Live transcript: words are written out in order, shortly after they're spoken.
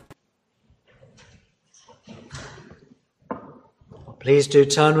Please do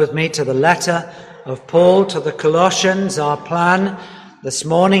turn with me to the letter of Paul to the Colossians. Our plan this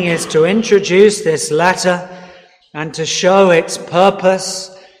morning is to introduce this letter and to show its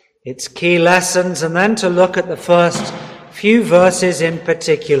purpose, its key lessons, and then to look at the first few verses in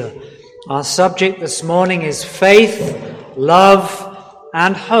particular. Our subject this morning is faith, love,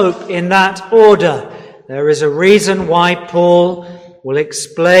 and hope in that order. There is a reason why Paul will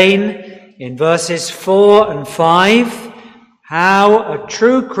explain in verses 4 and 5 how a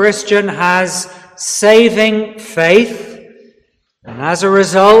true Christian has saving faith, and as a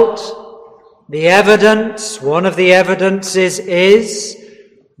result, one of the evidences is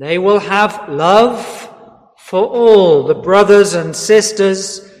they will have love for all the brothers and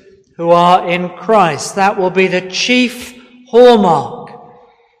sisters who are in Christ. That will be the chief hallmark.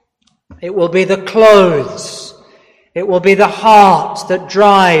 It will be the clothes. It will be the heart that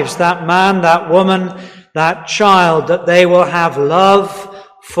drives that man, that woman, that child, that they will have love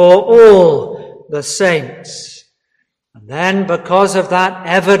for all the saints. And then because of that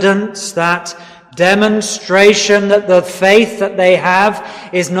evidence, that demonstration that the faith that they have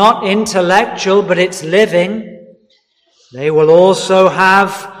is not intellectual but it's living, they will also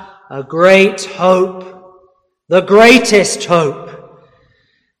have a great hope, the greatest hope.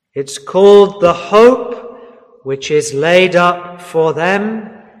 It's called the hope which is laid up for them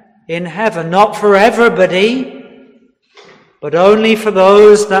in heaven, not for everybody, but only for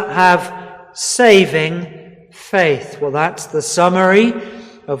those that have saving faith. Well, that's the summary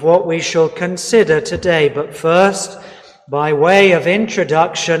of what we shall consider today. But first, by way of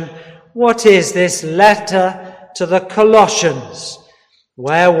introduction, what is this letter to the Colossians?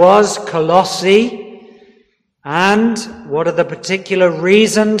 Where was Colossae? And what are the particular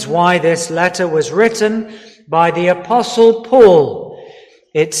reasons why this letter was written by the Apostle Paul?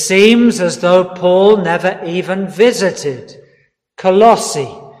 It seems as though Paul never even visited Colossae.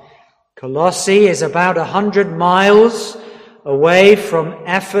 Colossae is about 100 miles away from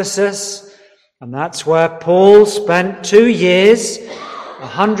Ephesus, and that's where Paul spent 2 years,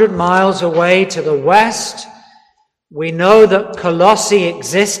 100 miles away to the west. We know that Colossae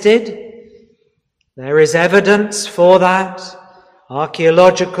existed. There is evidence for that,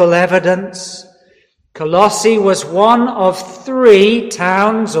 archaeological evidence. Colossae was one of 3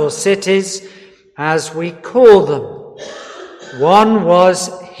 towns or cities, as we call them. One was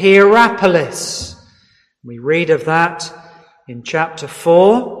Hierapolis. We read of that in chapter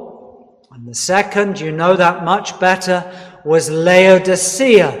 4. And the second, you know that much better, was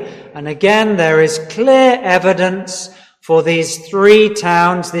Laodicea. And again, there is clear evidence for these 3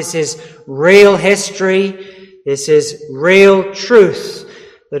 towns. This is real history. This is real truth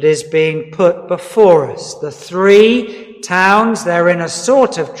that is being put before us. The 3 towns, they're in a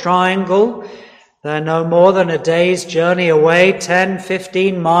sort of triangle. They're no more than a day's journey away, 10,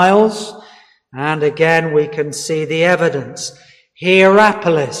 15 miles. And again, we can see the evidence.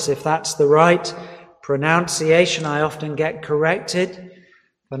 Hierapolis, if that's the right pronunciation. I often get corrected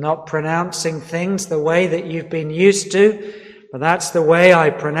for not pronouncing things the way that you've been used to, but that's the way I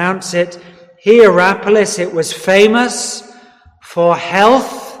pronounce it. Hierapolis, it was famous for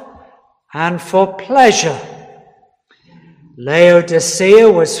health and for pleasure. Laodicea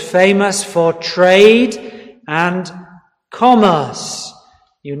was famous for trade and commerce.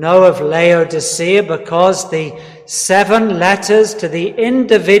 You know of Laodicea because the 7 letters to the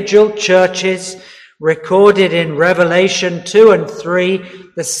individual churches recorded in Revelation 2 and 3,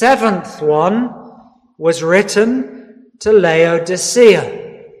 the 7th one was written to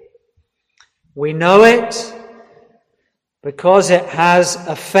Laodicea. We know it because it has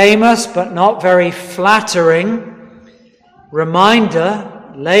a famous but not very flattering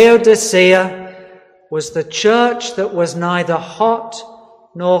reminder. Laodicea was the church that was neither hot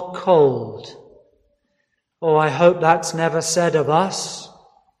nor cold. Oh, I hope that's never said of us.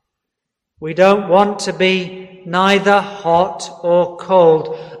 We don't want to be neither hot or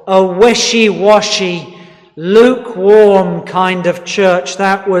cold, a wishy-washy, lukewarm kind of church.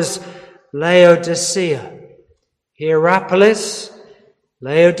 That was Laodicea. Hierapolis,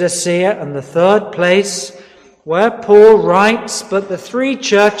 Laodicea, and the third place where Paul writes, but the 3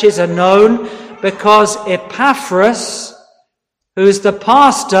 churches are known because Epaphras, who's the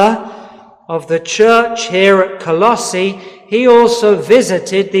pastor of the church here at Colossae, he also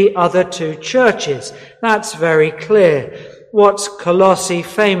visited the other 2 churches. That's very clear. What's Colossae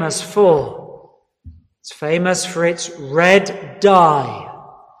famous for? It's famous for its red dye.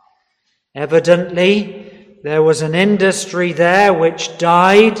 Evidently, there was an industry there which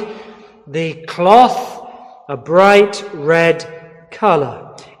dyed the cloth a bright red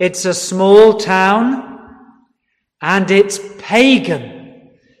color. It's a small town, and it's pagan.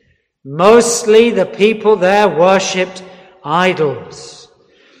 Mostly the people there worshipped idols.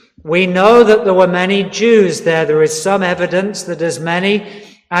 We know that there were many Jews there. There is some evidence that as many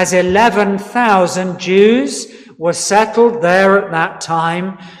as 11,000 Jews were settled there at that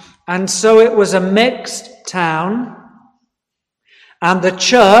time, and so it was a mixed town, and the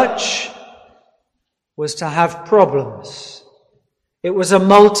church was to have problems. It was a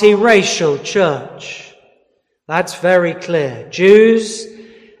multiracial church. That's very clear. Jews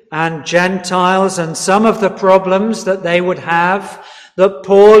and Gentiles, and some of the problems that they would have that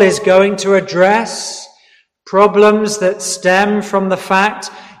Paul is going to address, problems that stem from the fact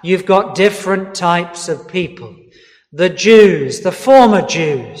you've got different types of people. The Jews, the former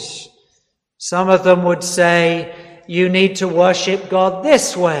Jews, some of them would say, you need to worship God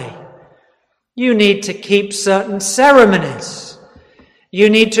this way. You need to keep certain ceremonies. You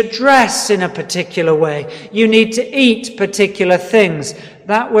need to dress in a particular way. You need to eat particular things.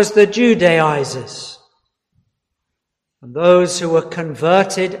 That was the Judaizers. And those who were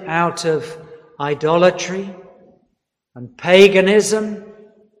converted out of idolatry and paganism,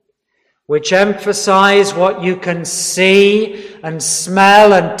 which emphasize what you can see and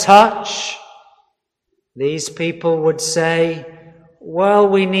smell and touch, these people would say, well,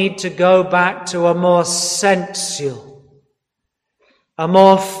 we need to go back to a more sensual, a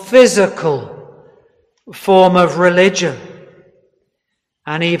more physical form of religion.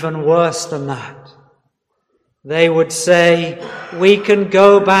 And even worse than that, they would say, we can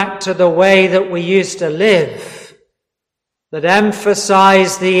go back to the way that we used to live, that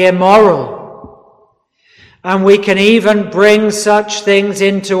emphasize the immoral. And we can even bring such things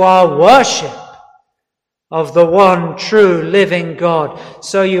into our worship of the one true living God.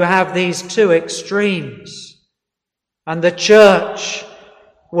 So you have these two extremes. And the church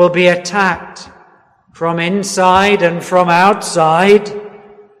will be attacked from inside and from outside.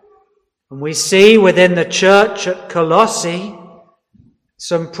 And we see within the church at Colossae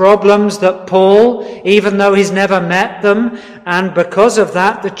some problems that Paul, even though he's never met them, and because of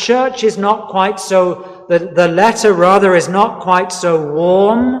that, the church is not quite so, the letter rather is not quite so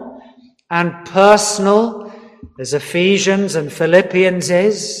warm and personal as Ephesians and Philippians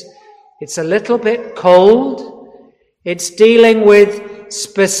is. It's a little bit cold. It's dealing with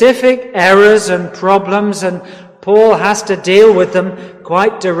specific errors and problems, and Paul has to deal with them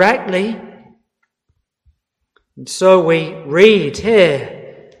quite directly. And so we read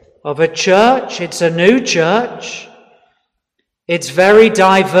here of a church. It's a new church. It's very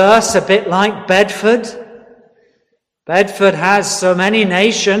diverse, a bit like Bedford. Bedford has so many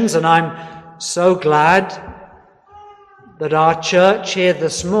nations, and I'm so glad that our church here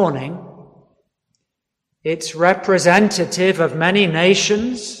this morning, it's representative of many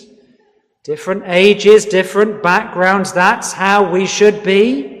nations, different ages, different backgrounds. That's how we should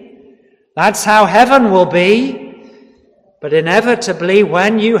be. That's how heaven will be. But inevitably,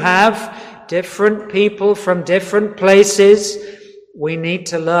 when you have different people from different places, we need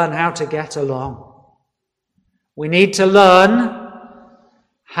to learn how to get along. We need to learn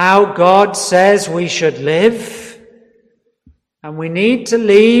how God says we should live. And we need to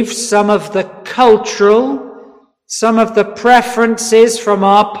leave some of the cultural, some of the preferences from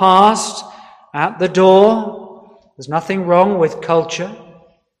our past at the door. There's nothing wrong with culture,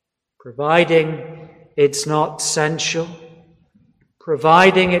 providing it's not sensual,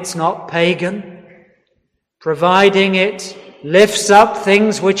 providing it's not pagan, providing it lifts up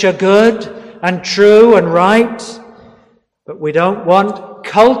things which are good and true and right. But we don't want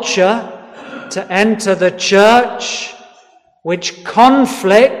culture to enter the church which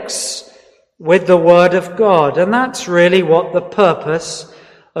conflicts with the Word of God. And that's really what the purpose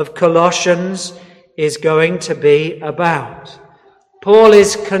of Colossians is going to be about. Paul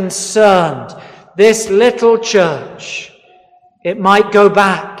is concerned. This little church, it might go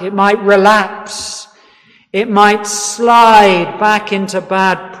back, it might relapse, it might slide back into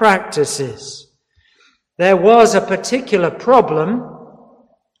bad practices. There was a particular problem,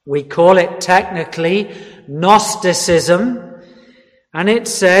 we call it technically Gnosticism, and it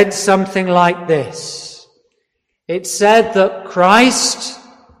said something like this. It said that Christ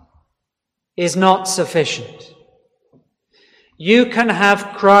is not sufficient. You can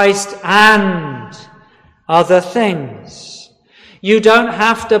have Christ and other things. You don't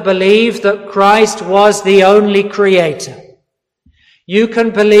have to believe that Christ was the only creator. You can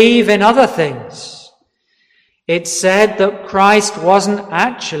believe in other things. It said that Christ wasn't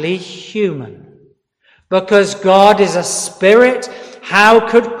actually human, because God is a spirit. How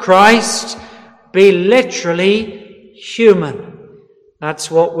could Christ be literally human?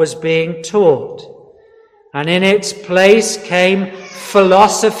 That's what was being taught. And in its place came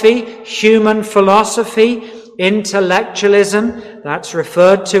philosophy, human philosophy, intellectualism. That's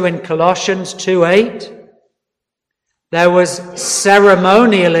referred to in Colossians 2:8. There was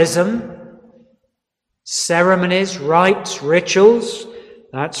ceremonialism, ceremonies, rites, rituals.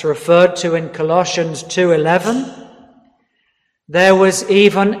 That's referred to in Colossians 2:11. There was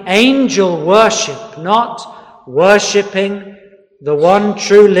even angel worship, not worshipping the one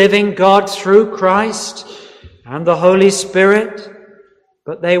true living God through Christ and the Holy Spirit,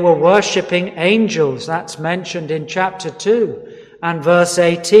 but they were worshipping angels. That's mentioned in chapter 2 and verse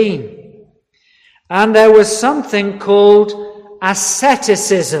 18. And there was something called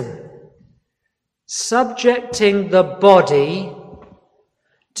asceticism, subjecting the body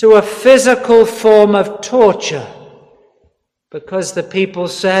to a physical form of torture, because the people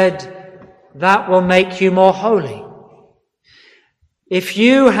said that will make you more holy. If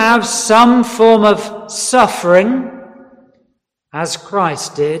you have some form of suffering, as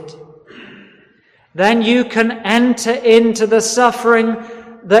Christ did, then you can enter into the suffering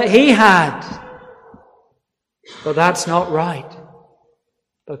that he had. But that's not right,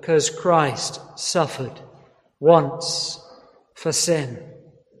 because Christ suffered once for sin.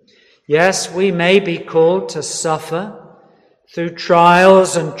 Yes, we may be called to suffer through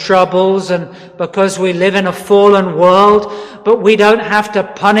trials and troubles, and because we live in a fallen world, but we don't have to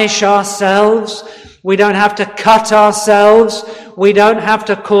punish ourselves. We don't have to cut ourselves. We don't have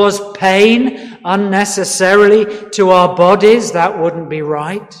to cause pain unnecessarily to our bodies. That wouldn't be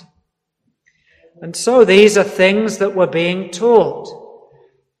right. And so these are things that were being taught.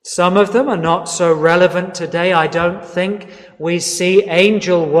 Some of them are not so relevant today. I don't think we see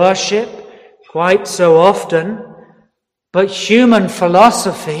angel worship quite so often. But human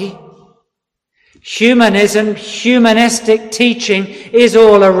philosophy, humanism, humanistic teaching is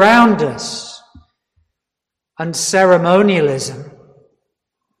all around us. And ceremonialism,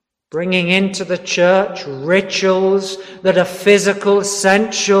 bringing into the church rituals that are physical,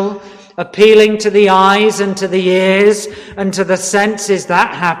 sensual, appealing to the eyes and to the ears and to the senses,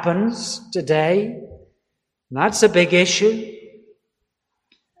 that happens today. That's a big issue.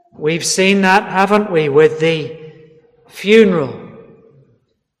 We've seen that, haven't we, with the funeral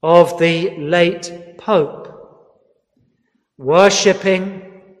of the late Pope,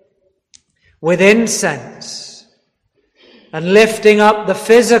 worshipping with incense and lifting up the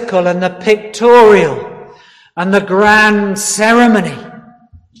physical and the pictorial and the grand ceremony.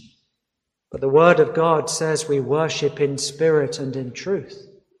 But the Word of God says we worship in spirit and in truth.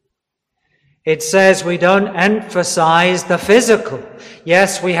 It says we don't emphasize the physical.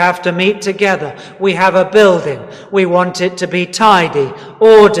 Yes, we have to meet together. We have a building. We want it to be tidy,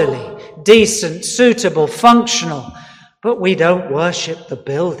 orderly, decent, suitable, functional. But we don't worship the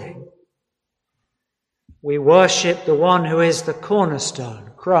building. We worship the one who is the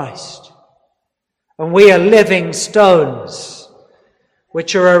cornerstone, Christ. And we are living stones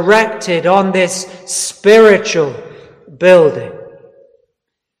which are erected on this spiritual building.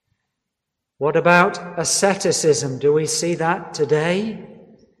 What about asceticism? Do we see that today?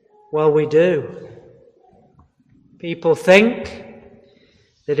 Well, we do. People think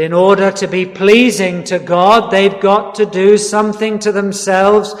that in order to be pleasing to God, they've got to do something to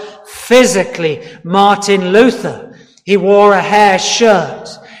themselves physically. Martin Luther, he wore a hair shirt.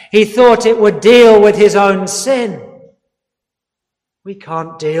 He thought it would deal with his own sin. We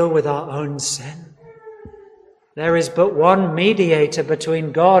can't deal with our own sin. There is but one mediator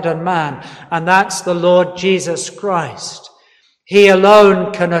between God and man, and that's the Lord Jesus Christ. He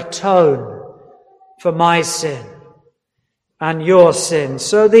alone can atone for my sin and your sin.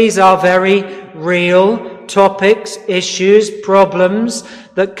 So these are very real topics, issues, problems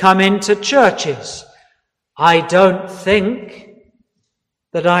that come into churches. I don't think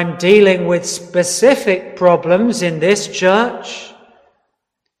that I'm dealing with specific problems in this church.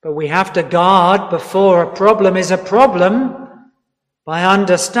 But we have to guard before a problem is a problem by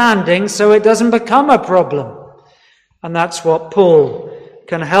understanding so it doesn't become a problem. And that's what Paul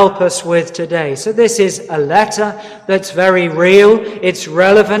can help us with today. So this is a letter that's very real. It's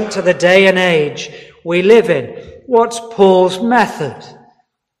relevant to the day and age we live in. What's Paul's method?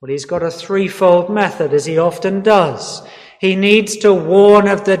 Well, he's got a threefold method, as he often does. He needs to warn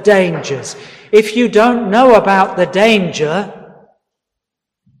of the dangers. If you don't know about the danger,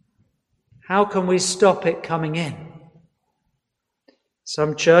 how can we stop it coming in?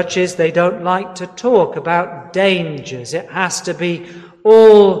 Some churches, they don't like to talk about dangers. It has to be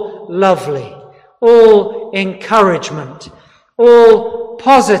all lovely, all encouragement, all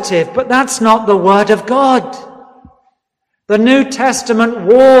positive. But that's not the Word of God. The New Testament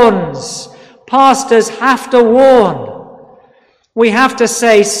warns. Pastors have to warn. We have to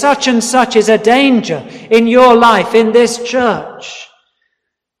say such and such is a danger in your life, in this church.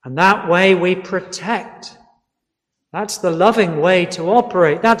 And that way we protect. That's the loving way to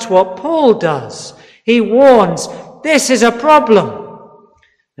operate. That's what Paul does. He warns, this is a problem.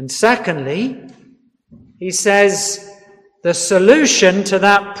 And secondly, he says the solution to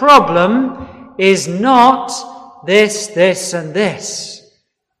that problem is not this, this, and this.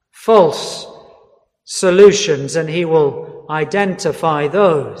 False solutions, and he will identify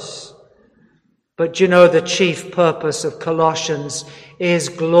those. But you know, the chief purpose of Colossians is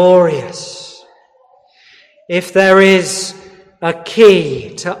glorious. If there is a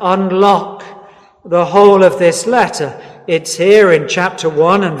key to unlock the whole of this letter, it's here in chapter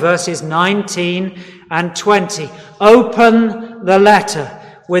 1 and verses 19 and 20. Open the letter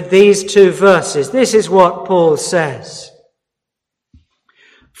with these two verses. This is what Paul says.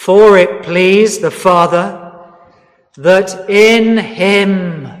 For it pleased the Father that in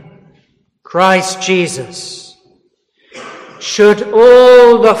him, Christ Jesus, should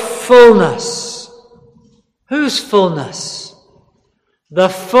all the fullness. Whose fullness? The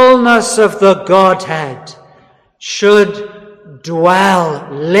fullness of the Godhead should dwell,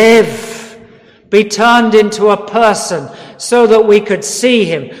 live, be turned into a person so that we could see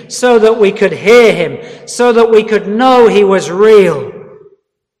him, so that we could hear him, so that we could know he was real.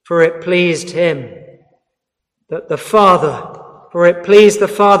 For it pleased him that for it pleased the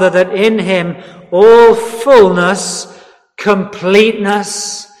Father that in him all fullness,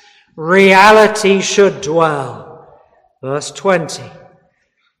 completeness, reality should dwell. Verse 20.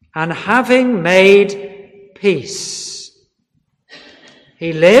 And having made peace,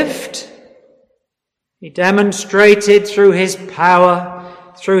 he lived, he demonstrated through his power,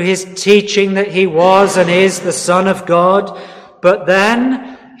 through his teaching that he was and is the Son of God, but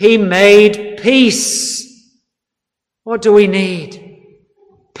then he made peace. What do we need?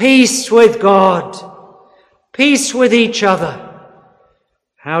 Peace with God, peace with each other.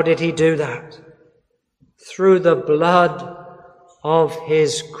 How did he do that? Through the blood of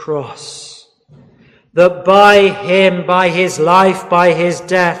his cross. That by him, by his life, by his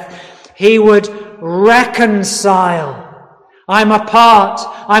death, he would reconcile. I'm apart.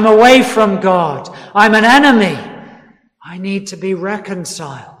 I'm away from God. I'm an enemy. I need to be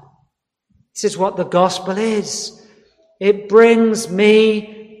reconciled. This is what the gospel is. It brings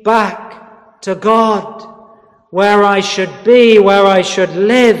me back to God, where I should be, where I should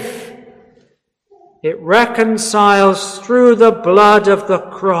live. It reconciles through the blood of the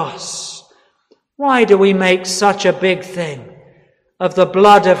cross. Why do we make such a big thing of the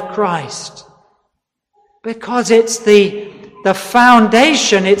blood of Christ? Because it's the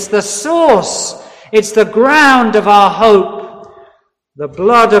foundation, it's the source, it's the ground of our hope. The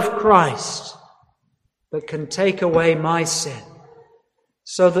blood of Christ that can take away my sin,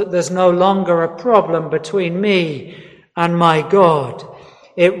 so that there's no longer a problem between me and my God.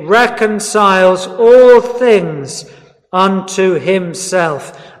 It reconciles all things unto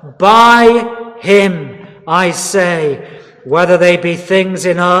himself. By him, I say, whether they be things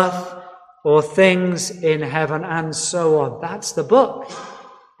in earth or things in heaven, and so on. That's the book.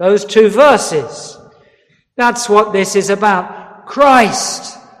 Those two verses. That's what this is about.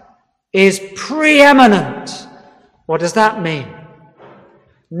 Christ is preeminent. What does that mean?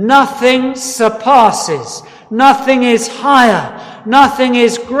 Nothing surpasses, nothing is higher, nothing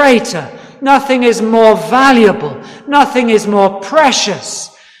is greater, nothing is more valuable, nothing is more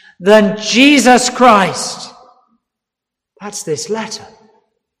precious than Jesus Christ. That's this letter.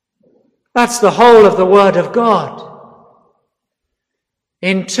 That's the whole of the Word of God.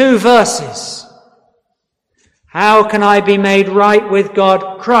 In two verses. How can I be made right with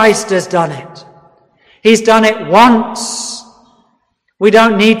God? Christ has done it. He's done it once. We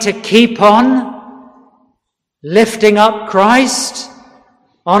don't need to keep on lifting up Christ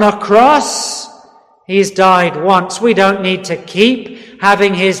on a cross. He's died once. We don't need to keep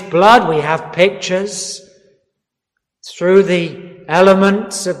having his blood. We have pictures through the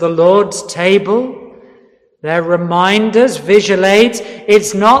elements of the Lord's table. They're reminders, visual aids.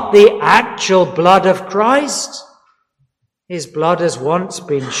 It's not the actual blood of Christ. His blood has once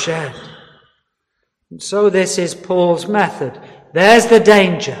been shed. And so this is Paul's method. There's the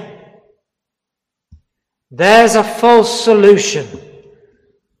danger. There's a false solution.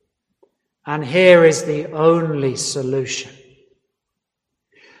 And here is the only solution.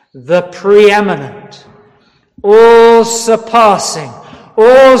 The preeminent, all-surpassing,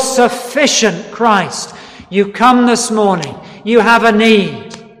 all-sufficient Christ. You come this morning, you have a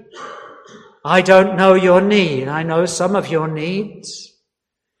need. I don't know your need. I know some of your needs.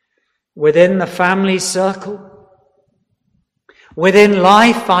 within the family circle. Within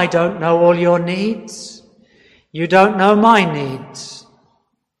life, I don't know all your needs. You don't know my needs.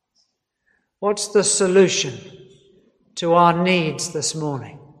 What's the solution to our needs this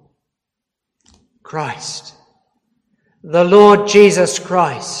morning? Christ. The Lord Jesus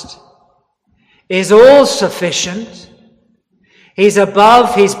Christ is all sufficient. He's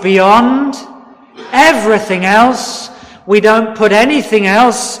above, He's beyond everything else. We don't put anything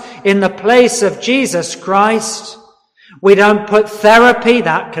else in the place of Jesus Christ. We don't put therapy,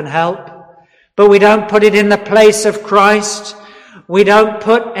 that can help, but we don't put it in the place of Christ. We don't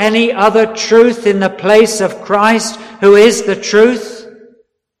put any other truth in the place of Christ, who is the truth.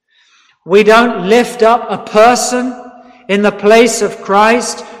 We don't lift up a person in the place of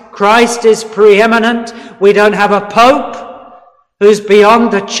Christ. Christ is preeminent. We don't have a pope who's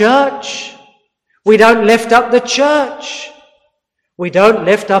beyond the church. We don't lift up the church. We don't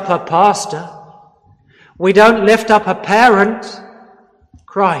lift up a pastor. We don't lift up a parent.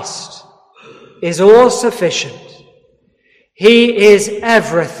 Christ is all sufficient. He is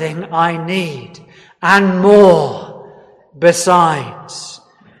everything I need and more besides.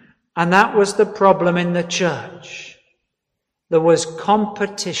 And that was the problem in the church. There was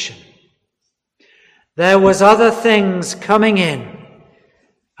competition. There was other things coming in.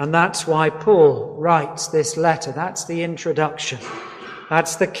 And that's why Paul writes this letter. That's the introduction.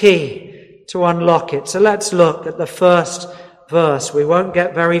 That's the key to unlock it. So let's look at the first verse. We won't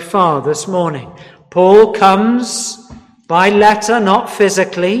get very far this morning. Paul comes by letter, not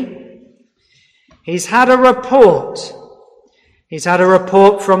physically. He's had a report. He's had a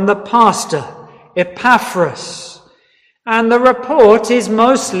report from the pastor, Epaphras. And the report is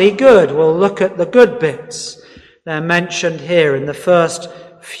mostly good. We'll look at the good bits. They're mentioned here in the first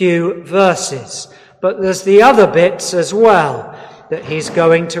few verses. But there's the other bits as well that he's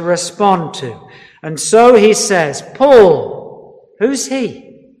going to respond to. And so he says, Paul, who's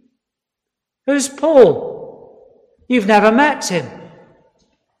he? Who's Paul? You've never met him.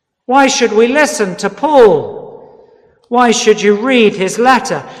 Why should we listen to Paul? Why should you read his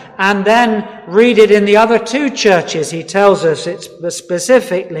letter and then read it in the other two churches? He tells us it's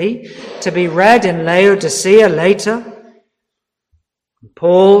specifically to be read in Laodicea later.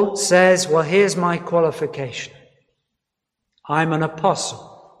 Paul says, well, here's my qualification. I'm an apostle.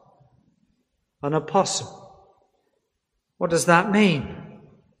 An apostle. What does that mean?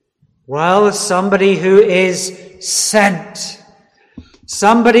 Well, somebody who is sent.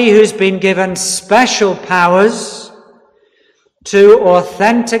 Somebody who's been given special powers to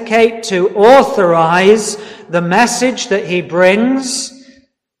authenticate, to authorize the message that he brings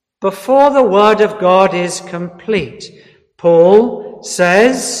before the word of God is complete. Paul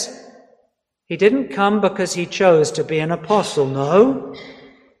says he didn't come because he chose to be an apostle. No,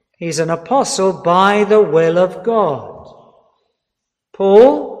 he's an apostle by the will of God.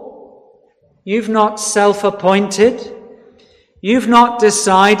 Paul, you've not self-appointed. You've not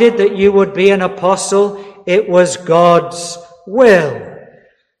decided that you would be an apostle. It was God's will.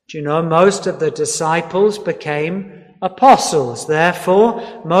 Do you know, most of the disciples became apostles.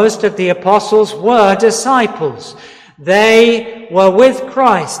 Therefore, most of the apostles were disciples. They were with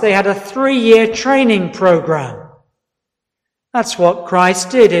Christ. They had a 3-year training program. That's what Christ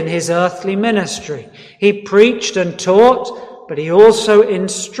did in his earthly ministry. He preached and taught, but he also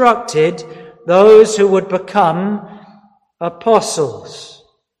instructed those who would become apostles.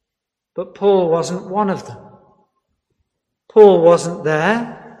 But Paul wasn't one of them. Paul wasn't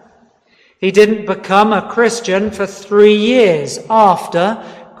there. He didn't become a Christian for 3 years after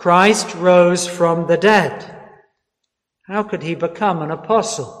Christ rose from the dead. How could he become an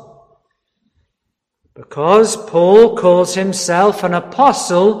apostle? Because Paul calls himself an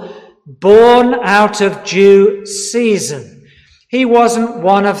apostle born out of due season. He wasn't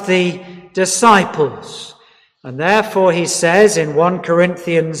one of the disciples. And therefore he says in 1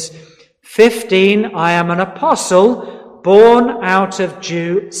 Corinthians 15, I am an apostle born out of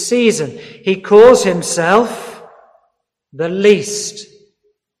due season. He calls himself the least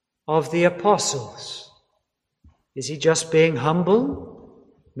of the apostles. Is he just being humble?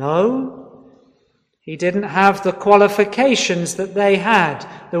 No. He didn't have the qualifications that they had.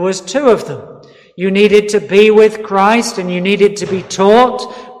 There was 2 of them. You needed to be with Christ and you needed to be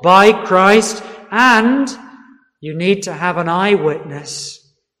taught by Christ, and you need to have an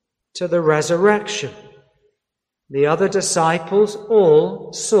eyewitness to the resurrection. The other disciples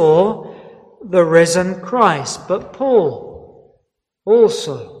all saw the risen Christ, but Paul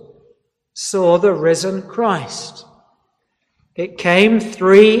also saw the risen Christ. It came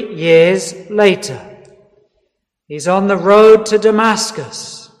 3 years later. He's on the road to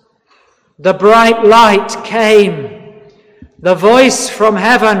Damascus. the bright light came. The voice from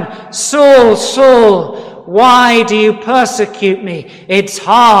heaven, Saul, Saul, why do you persecute me? It's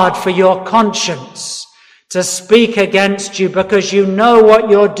hard for your conscience to speak against you because you know what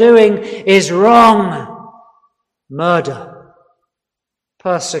you're doing is wrong. Murder,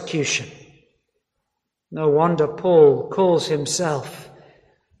 persecution. No wonder Paul calls himself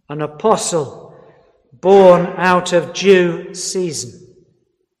an apostle born out of due season.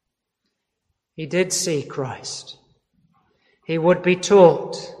 He did see Christ. He would be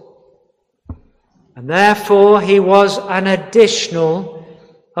taught. And therefore he was an additional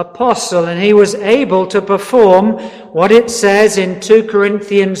apostle, and he was able to perform what it says in 2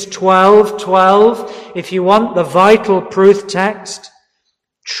 Corinthians 12:12, if you want the vital proof text.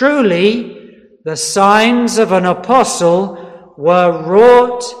 Truly, the signs of an apostle were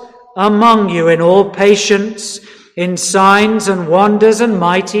wrought among you in all patience, in signs and wonders and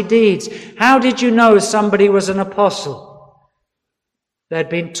mighty deeds. How did you know somebody was an apostle? They'd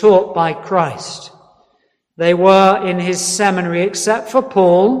been taught by Christ. They were in his seminary, except for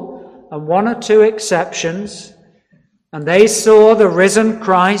Paul and one or two exceptions, and they saw the risen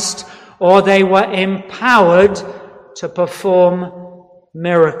Christ, or they were empowered to perform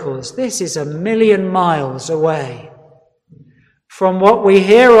miracles. This is 1,000,000 miles away from what we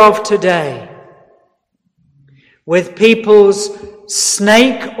hear of today, with people's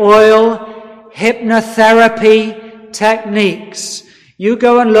snake oil hypnotherapy techniques. You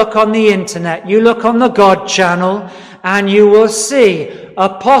go and look on the internet, you look on the God channel, and you will see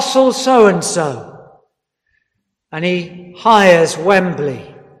Apostle so-and-so. And he hires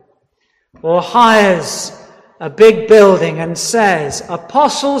Wembley, or hires a big building and says,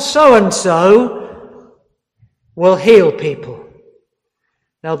 Apostle so-and-so will heal people.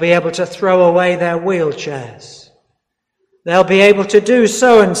 They'll be able to throw away their wheelchairs. They'll be able to do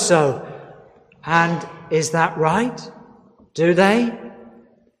so-and-so. And is that right? Do they?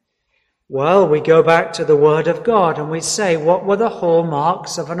 Well, we go back to the Word of God and we say, what were the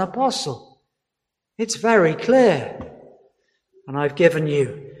hallmarks of an apostle? It's very clear. And I've given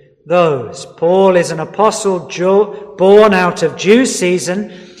you those. Paul is an apostle born out of due season.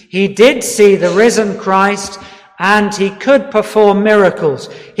 He did see the risen Christ, and he could perform miracles.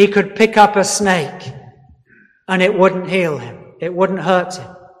 He could pick up a snake and it wouldn't heal him. It wouldn't hurt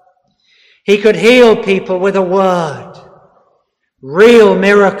him. He could heal people with a word. Real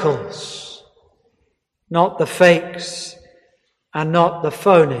miracles. Not the fakes and not the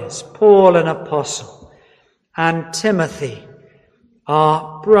phonies. Paul, an apostle, and Timothy,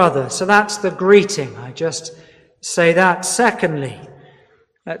 our brother. So that's the greeting. I just say that. Secondly,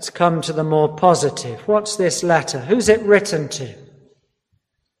 let's come to the more positive. What's this letter? Who's it written to?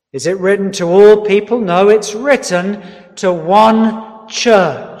 Is it written to all people? No, it's written to one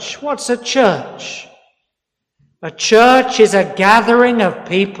church. What's a church? A church is a gathering of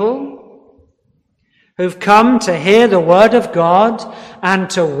people who've come to hear the word of God and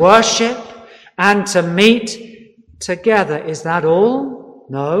to worship and to meet together. Is that all?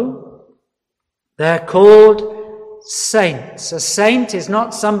 No. They're called saints. A saint is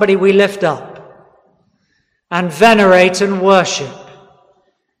not somebody we lift up and venerate and worship.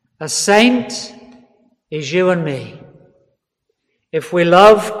 A saint is you and me. If we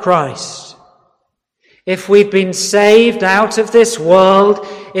love Christ, if we've been saved out of this world,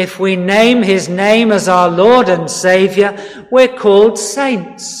 if we name his name as our Lord and Saviour, we're called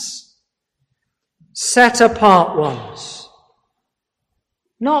saints. Set apart ones.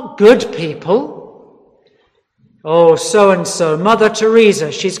 Not good people. Oh, so-and-so, Mother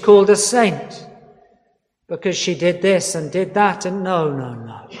Teresa, she's called a saint because she did this and did that. And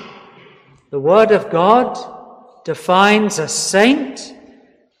no. The Word of God defines a saint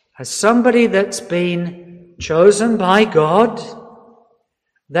as somebody that's been chosen by God.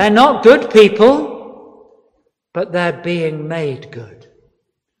 They're not good people, but they're being made good.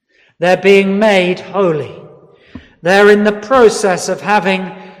 They're being made holy. They're in the process of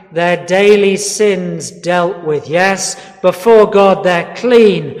having their daily sins dealt with. Yes, before God they're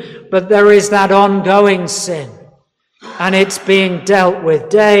clean, but there is that ongoing sin, and it's being dealt with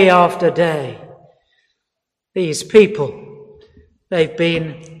day after day. These people, they've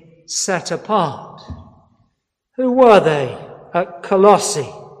been set apart. Who were they at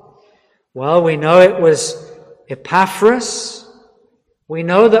Colossae? Well, we know it was Epaphras. We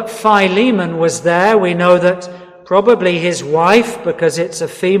know that Philemon was there. We know that probably his wife, because it's a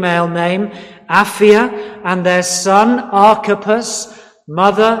female name, Apphia, and their son Archippus,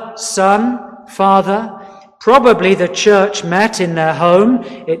 mother, son, father. Probably the church met in their home.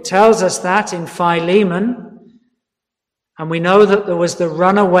 It tells us that in Philemon. And we know that there was the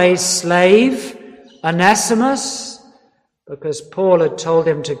runaway slave, Onesimus, because Paul had told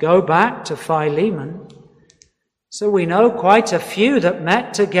him to go back to Philemon. So we know quite a few that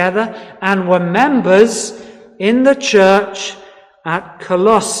met together and were members in the church at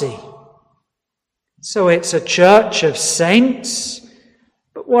Colossae. So it's a church of saints,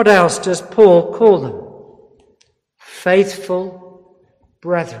 but what else does Paul call them? Faithful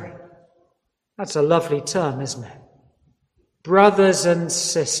brethren. That's a lovely term, isn't it? Brothers and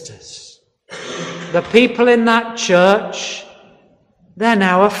sisters. The people in that church, they're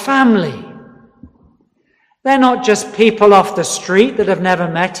now a family. They're not just people off the street that have never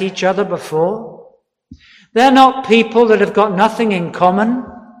met each other before. They're not people that have got nothing in common.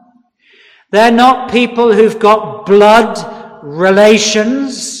 They're not people who've got blood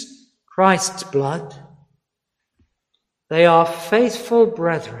relations, Christ's blood. They are faithful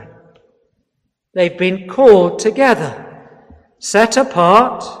brethren. They've been called together, set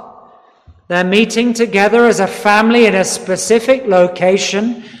apart. They're meeting together as a family in a specific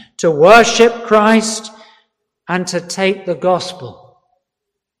location to worship Christ and to take the gospel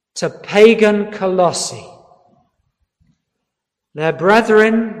to pagan Colossae. They're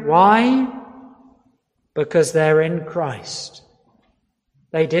brethren. Why? Because they're in Christ.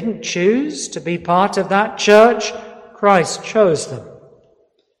 They didn't choose to be part of that church. Christ chose them.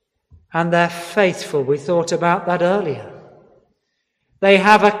 And they're faithful. We thought about that earlier. They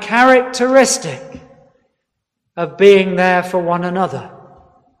have a characteristic of being there for one another.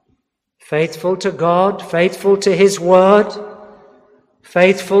 Faithful to God, faithful to His word,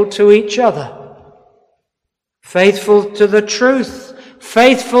 faithful to each other, faithful to the truth,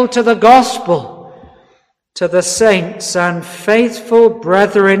 faithful to the gospel, to the saints, and faithful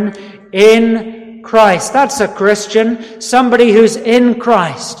brethren in Christ. That's a Christian, somebody who's in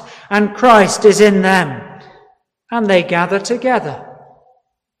Christ, and Christ is in them. And they gather together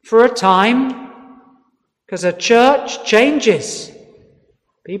for a time, because a church changes.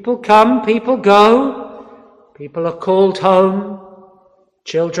 People come, people go, people are called home,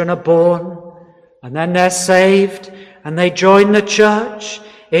 children are born, and then they're saved, and they join the church.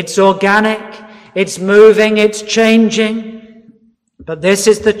 It's organic, it's moving, it's changing. But this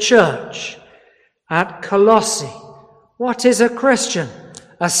is the church at Colossae. What is a Christian?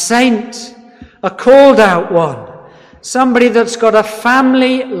 A saint, a called out one, somebody that's got a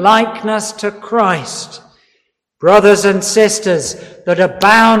family likeness to Christ. Brothers and sisters that are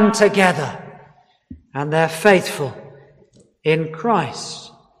bound together, and they're faithful in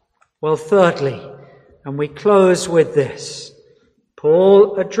Christ. Well, thirdly, and we close with this,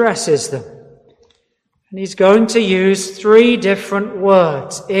 Paul addresses them. And he's going to use 3 different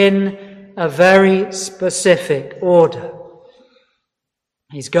words in a very specific order.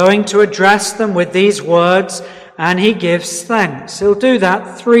 He's going to address them with these words, and he gives thanks. He'll do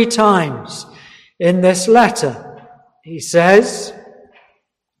that 3 times in this letter. He says,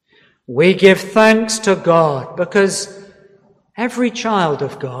 we give thanks to God, because every child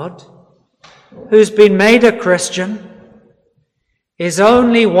of God who's been made a Christian is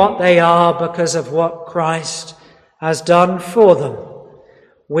only what they are because of what Christ has done for them.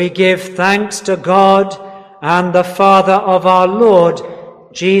 We give thanks to God and the Father of our Lord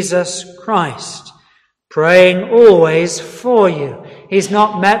Jesus Christ, praying always for you. He's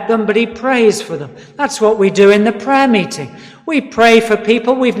not met them, but he prays for them. That's what we do in the prayer meeting. We pray for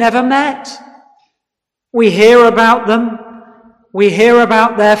people we've never met. We hear about them. We hear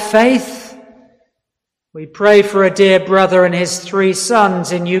about their faith. We pray for a dear brother and his 3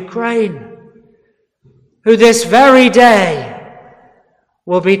 sons in Ukraine, who this very day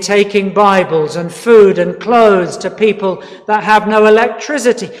will be taking Bibles and food and clothes to people that have no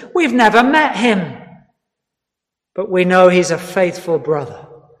electricity. We've never met him, but we know he's a faithful brother.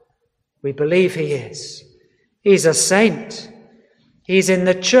 We believe he is. He's a saint. He's in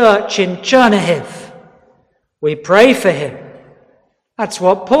the church in Chernihiv. We pray for him. That's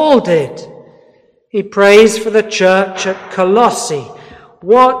what Paul did. He prays for the church at Colossae.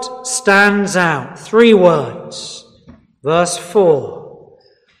 What stands out? 3 words. Verse 4.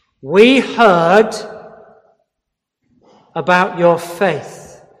 We heard about your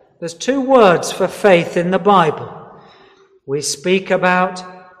faith. There's 2 words for faith in the Bible. We speak about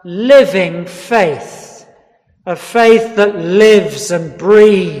living faith, a faith that lives and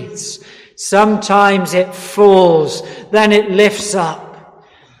breathes. Sometimes it falls, then it lifts up.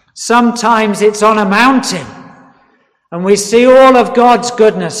 Sometimes it's on a mountain, and we see all of God's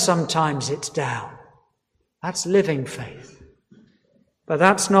goodness. Sometimes it's down. That's living faith. But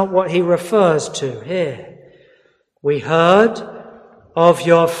that's not what he refers to here. We heard of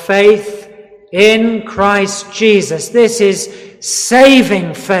your faith in Christ Jesus. This is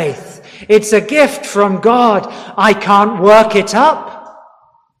saving faith. It's a gift from God. I can't work it up.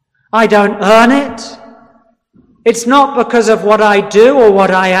 I don't earn it. It's not because of what I do or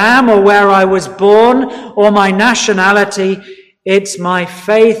what I am or where I was born or my nationality. It's my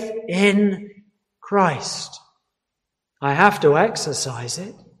faith in Christ. I have to exercise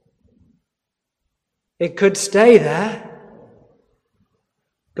it. It could stay there.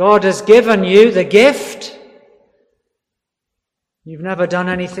 God has given you the gift. You've never done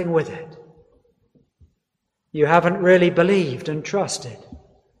anything with it. You haven't really believed and trusted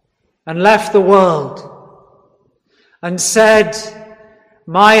and left the world and said,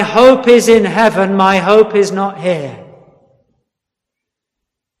 my hope is in heaven, my hope is not here.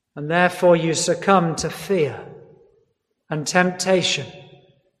 And therefore you succumb to fear and temptation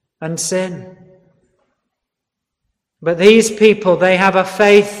and sin. But these people, they have a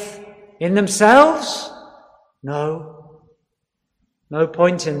faith in themselves? No. No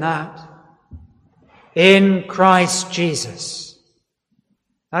point in that. In Christ Jesus.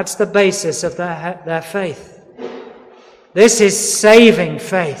 That's the basis of their faith. This is saving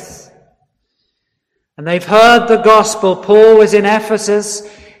faith. And they've heard the gospel. Paul was in Ephesus.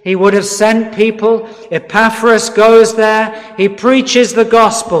 He would have sent people. Epaphras goes there. He preaches the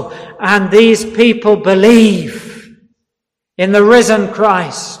gospel. And these people believe in the risen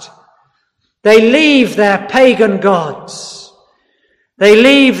Christ. They leave their pagan gods. They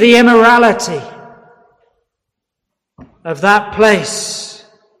leave the immorality of that place.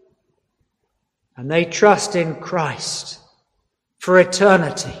 And they trust in Christ for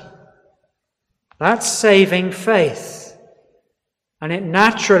eternity. That's saving faith. And it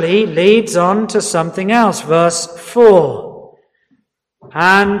naturally leads on to something else. Verse 4.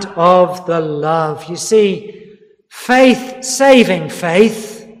 And of the love. You see, faith, saving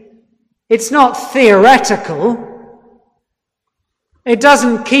faith, it's not theoretical. It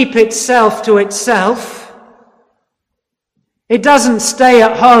doesn't keep itself to itself. It doesn't stay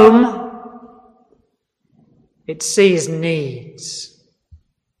at home. It sees needs.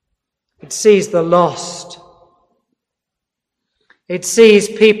 It sees the lost. It sees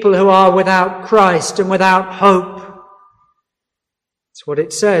people who are without Christ and without hope. That's what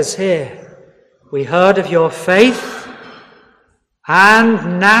it says here. We heard of your faith,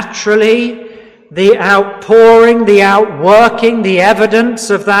 and naturally the outpouring, the outworking, the evidence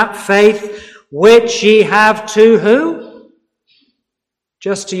of that faith, which ye have to who?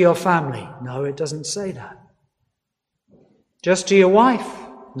 Just to your family. No, it doesn't say that. Just to your wife?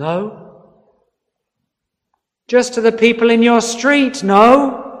 No. Just to the people in your street?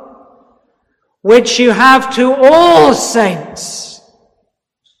 No. Which you have to all saints.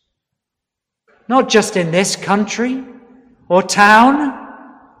 Not just in this country or town.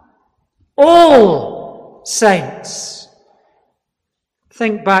 All saints.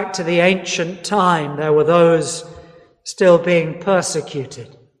 Think back to the ancient time. There were those still being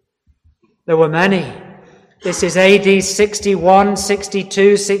persecuted. There were many. This is AD 61,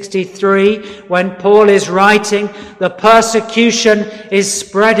 62, 63, when Paul is writing. The persecution is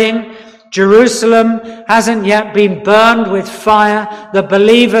spreading. Jerusalem hasn't yet been burned with fire. The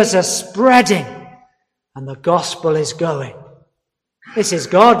believers are spreading, and the gospel is going. This is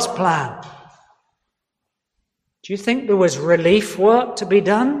God's plan. Do you think there was relief work to be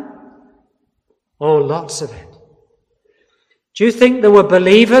done? Oh, lots of it. Do you think there were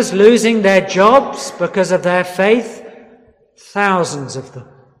believers losing their jobs because of their faith? Thousands of them.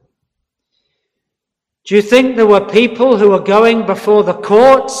 Do you think there were people who were going before the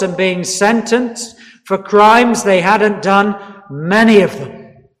courts and being sentenced for crimes they hadn't done? Many of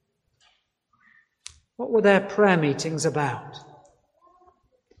them. What were their prayer meetings about?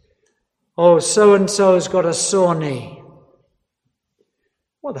 Oh, so-and-so's got a sore knee.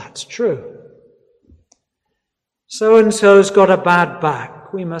 Well, that's true. So-and-so's got a bad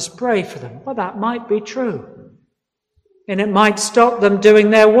back. We must pray for them. Well, that might be true. And it might stop them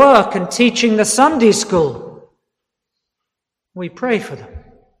doing their work and teaching the Sunday school. We pray for them.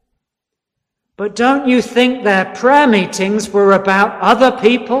 But don't you think their prayer meetings were about other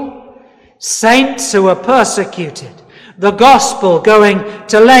people? Saints who were persecuted. The gospel going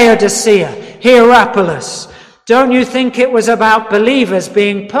to Laodicea, Hierapolis. Don't you think it was about believers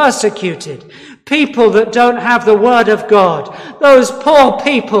being persecuted? People that don't have the word of God. Those poor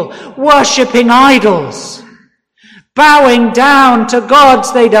people worshipping idols. Bowing down to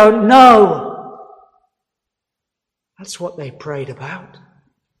gods they don't know. That's what they prayed about.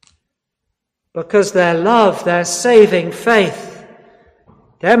 Because their love, their saving faith,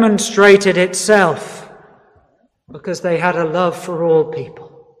 demonstrated itself because they had a love for all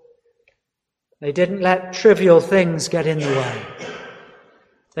people. They didn't let trivial things get in the way.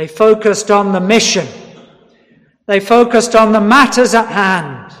 They focused on the mission. They focused on the matters at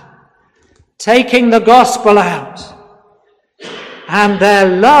hand, taking the gospel out. And their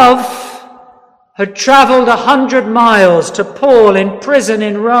love had travelled 100 miles to Paul in prison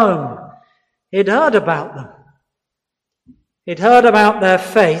in Rome. He'd heard about them. He'd heard about their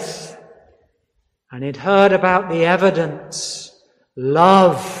faith, and he'd heard about the evidence.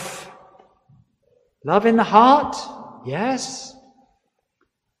 Love. Love in the heart? Yes.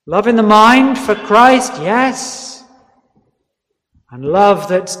 Love in the mind for Christ? Yes. And love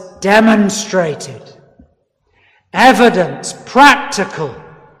that's demonstrated. Evidence, practical,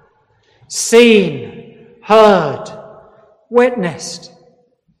 seen, heard, witnessed.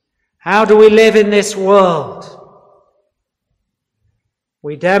 How do we live in this world?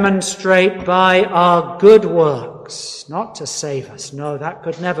 We demonstrate by our good works, not to save us. No, that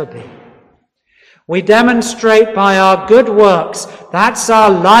could never be. We demonstrate by our good works. That's our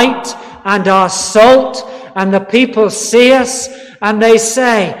light and our salt, and the people see us and they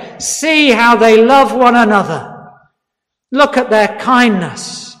say, see how they love one another. Look at their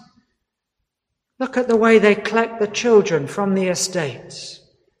kindness. Look at the way they collect the children from the estates.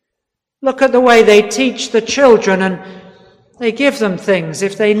 Look at the way they teach the children and they give them things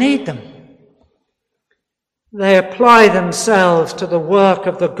if they need them. They apply themselves to the work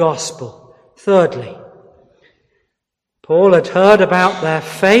of the gospel. Thirdly, Paul had heard about their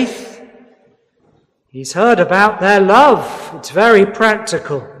faith. He's heard about their love. It's very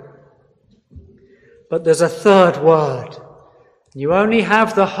practical. But there's a third word. You only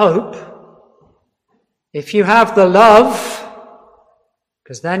have the hope if you have the love,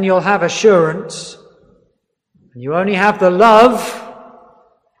 because then you'll have assurance. And you only have the love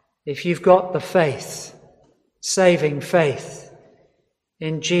if you've got the faith, saving faith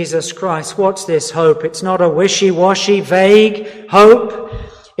in Jesus Christ. What's this hope? It's not a wishy-washy, vague hope.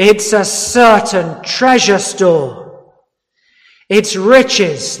 It's a certain treasure store. It's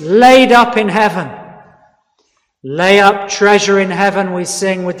riches laid up in heaven. Lay up treasure in heaven, we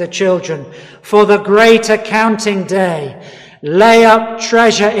sing with the children, for the great accounting day. Lay up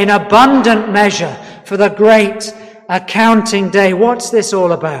treasure in abundant measure for the great accounting day. What's this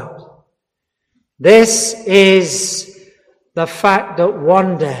all about? This is the fact that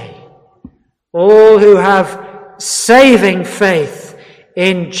one day all who have saving faith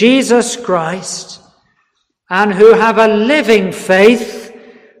in Jesus Christ and who have a living faith,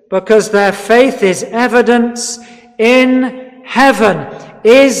 because their faith is evidence in heaven,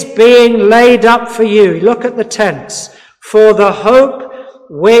 is being laid up for you. Look at the tense. For the hope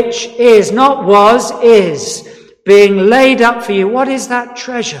which is, not was, is being laid up for you. What is that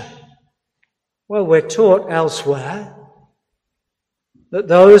treasure? Well, we're taught elsewhere that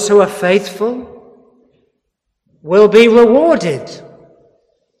those who are faithful will be rewarded.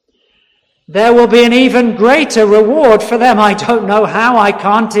 There will be an even greater reward for them. I don't know how, I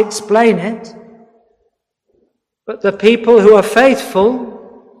can't explain it. But the people who are faithful,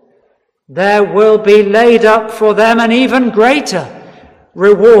 there will be laid up for them an even greater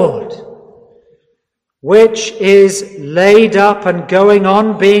reward, which is laid up and going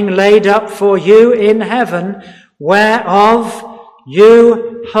on being laid up for you in heaven, whereof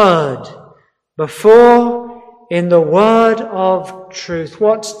you heard before in the word of truth.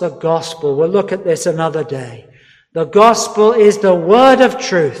 What's the gospel? We'll look at this another day. The gospel is the word of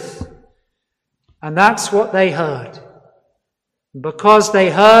truth. And that's what they heard. Because they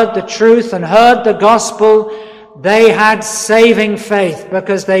heard the truth and heard the gospel, they had saving faith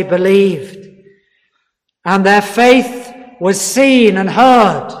because they believed. And their faith was seen and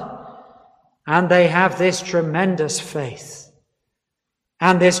heard. And they have this tremendous faith.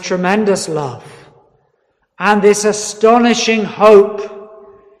 And this tremendous love, and this astonishing hope.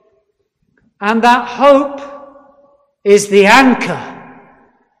 And that hope is the anchor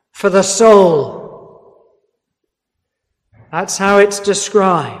for the soul. That's how it's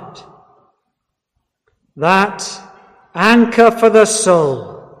described. That anchor for the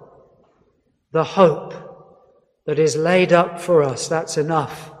soul, the hope that is laid up for us. That's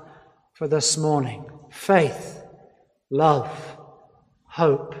enough for this morning. Faith, love,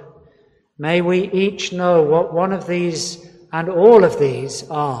 hope. May we each know what one of these and all of these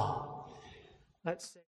are. Let's